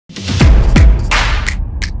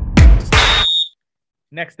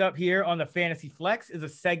Next up here on the Fantasy Flex is a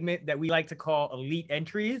segment that we like to call Elite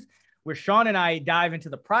Entries, where Sean and I dive into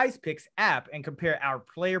the PrizePicks app and compare our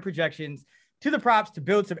player projections to the props to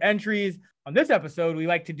build some entries. On this episode, we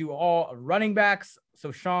like to do all running backs.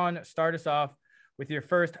 So Sean, start us off with your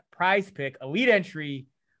first PrizePick Elite Entry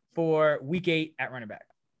for Week 8 at running back.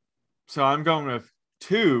 So I'm going with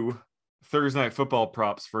two Thursday Night Football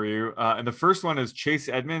props for you. And the first one is Chase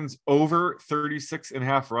Edmonds over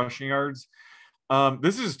 36.5 rushing yards.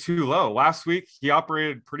 This is too low. Last week, he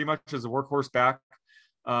operated pretty much as a workhorse back.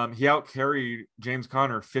 He outcarried James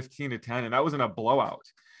Conner 15-10, and that was in a blowout.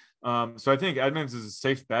 So I think Edmonds is a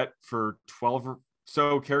safe bet for 12 or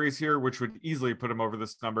so carries here, which would easily put him over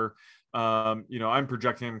this number. I'm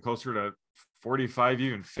projecting him closer to 45,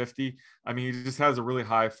 even 50. I mean, he just has a really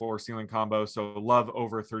high floor ceiling combo. So love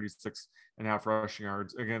over 36.5 rushing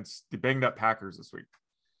yards against the banged up Packers this week.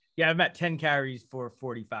 Yeah, I'm at 10 carries for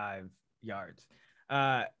 45 yards.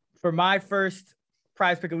 For my first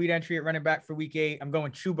PrizePick Elite Entry at running back for Week 8, I'm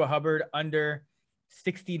going Chuba Hubbard under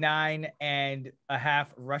 69.5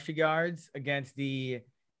 rushing yards against the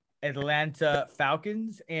Atlanta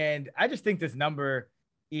Falcons. And I just think this number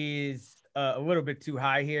is a little bit too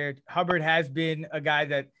high here. Hubbard has been a guy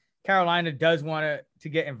that Carolina does want to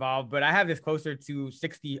get involved, but I have this closer to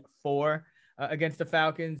 64 against the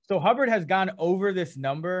Falcons. So Hubbard has gone over this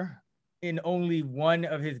number in only one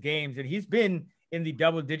of his games, and he's been in the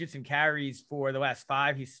double digits in carries for the last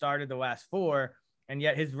 5. He started the last 4, and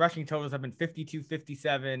yet his rushing totals have been 52,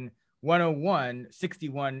 57, 101,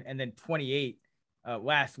 61, and then 28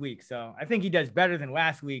 last week. So I think he does better than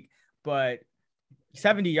last week, but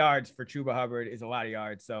 70 yards for Chuba Hubbard is a lot of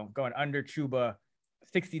yards. So going under Chuba,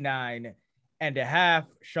 69.5.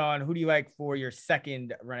 Sean, who do you like for your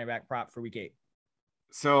second running back prop for Week 8?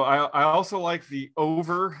 So I also like the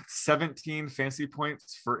over 17 fantasy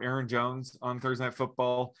points for Aaron Jones on Thursday Night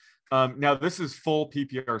Football. Now this is full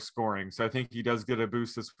PPR scoring. So I think he does get a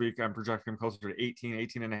boost this week. I'm projecting him closer to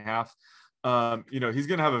 18.5. He's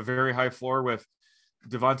going to have a very high floor with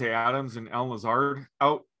Devontae Adams and Allen Lazard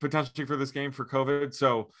out potentially for this game for COVID.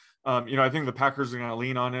 So, I think the Packers are going to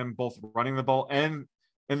lean on him, both running the ball and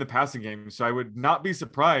in the passing game. So I would not be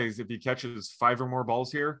surprised if he catches 5 or more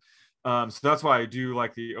balls here. So that's why I do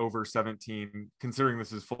like the over 17, considering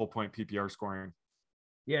this is full point PPR scoring.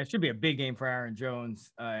 Yeah, it should be a big game for Aaron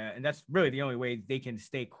Jones. And that's really the only way they can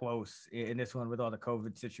stay close in this one with all the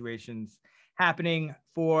COVID situations happening.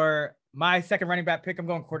 For my second running back pick, I'm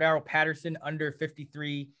going Cordarrelle Patterson under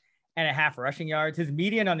 53.5 rushing yards. His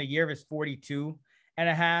median on the year is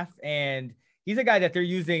 42.5. And he's a guy that they're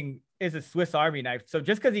using as a Swiss Army knife. So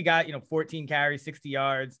just because he got, 14 carries, 60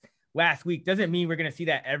 yards last week doesn't mean we're going to see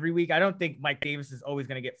that every week. I don't think Mike Davis is always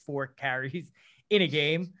going to get 4 carries in a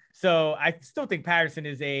game. So I still think Patterson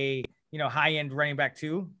is a, high-end running back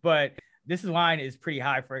too, but this line is pretty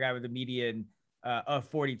high for a guy with a median of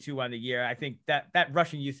 42 on the year. I think that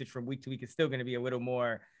rushing usage from week to week is still going to be a little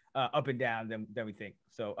more up and down than we think.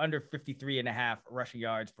 So under 53.5 rushing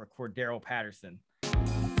yards for Cordarrelle Patterson.